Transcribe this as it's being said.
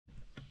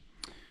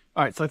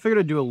All right, so I figured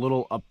I'd do a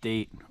little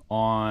update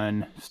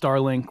on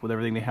Starlink with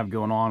everything they have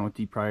going on with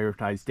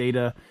deprioritized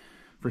data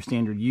for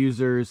standard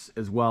users,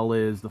 as well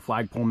as the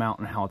flagpole mount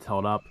and how it's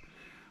held up.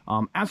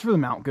 As for the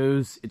mount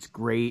goes, it's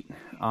great.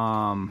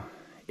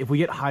 If we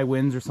get high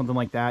winds or something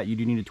like that, you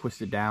do need to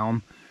twist it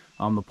down.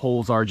 The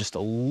poles are just a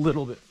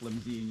little bit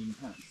flimsy, and you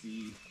can kind of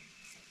see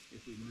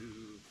if we move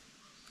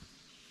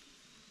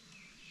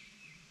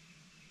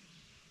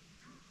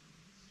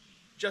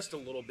just a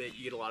little bit,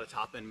 you get a lot of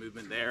top end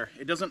movement there.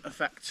 It doesn't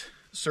affect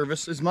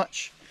service as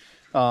much,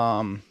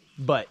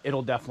 but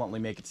it'll definitely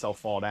make itself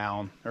fall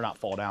down, or not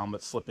fall down,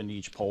 but slip into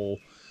each pole.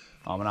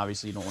 And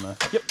obviously you don't want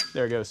to, yep,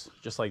 there it goes,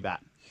 just like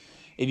that.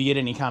 If you get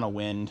any kind of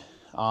wind,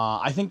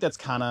 I think that's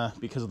kind of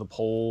because of the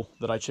pole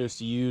that I chose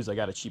to use. I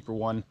got a cheaper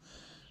one.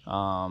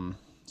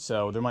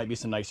 So there might be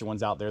some nicer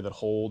ones out there that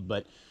hold,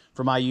 but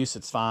for my use,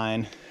 it's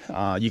fine.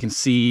 You can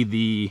see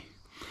the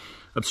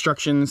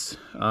obstructions.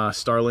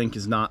 Starlink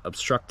is not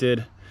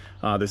obstructed.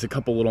 There's a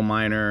couple little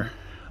minor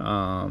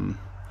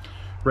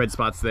red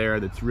spots there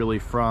that's really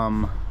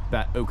from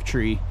that oak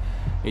tree.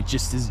 It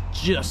just is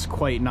just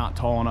quite not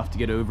tall enough to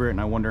get over it,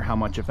 and I wonder how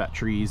much if that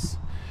tree's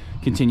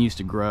continues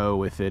to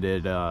grow, if that's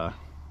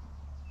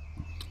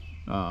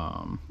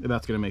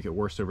gonna make it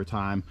worse over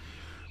time.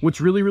 What's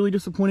really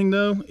disappointing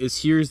though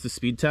is here's the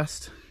speed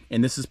test,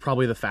 and this is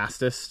probably the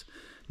fastest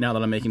now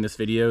that I'm making this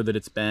video that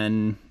it's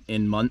been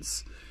in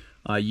months.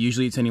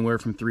 Usually it's anywhere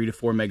from 3 to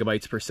 4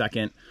 megabytes per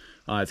second.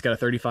 It's got a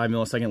 35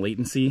 millisecond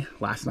latency.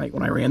 Last night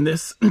when I ran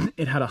this,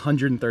 it had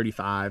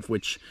 135,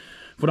 which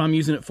what I'm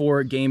using it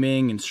for,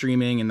 gaming and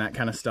streaming and that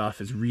kind of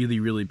stuff, is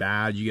really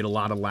bad. You get a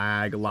lot of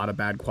lag, a lot of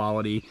bad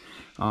quality.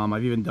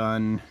 I've even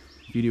done,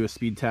 if you do a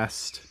speed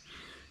test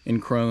in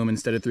Chrome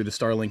instead of through the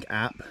Starlink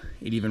app,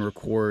 it even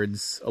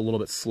records a little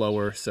bit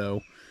slower.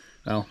 So,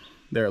 well,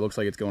 there it looks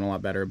like it's going a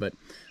lot better. But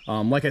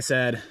like I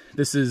said,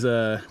 this is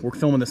we're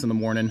filming this in the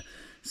morning,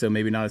 so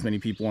maybe not as many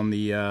people on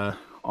the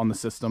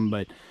system,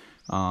 but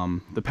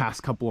the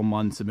past couple of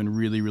months have been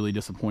really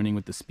disappointing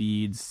with the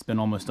speeds. It's been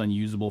almost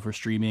unusable for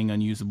streaming,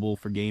 unusable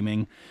for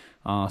gaming.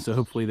 So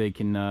hopefully they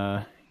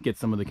can get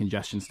some of the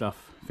congestion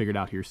stuff figured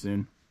out here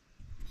soon.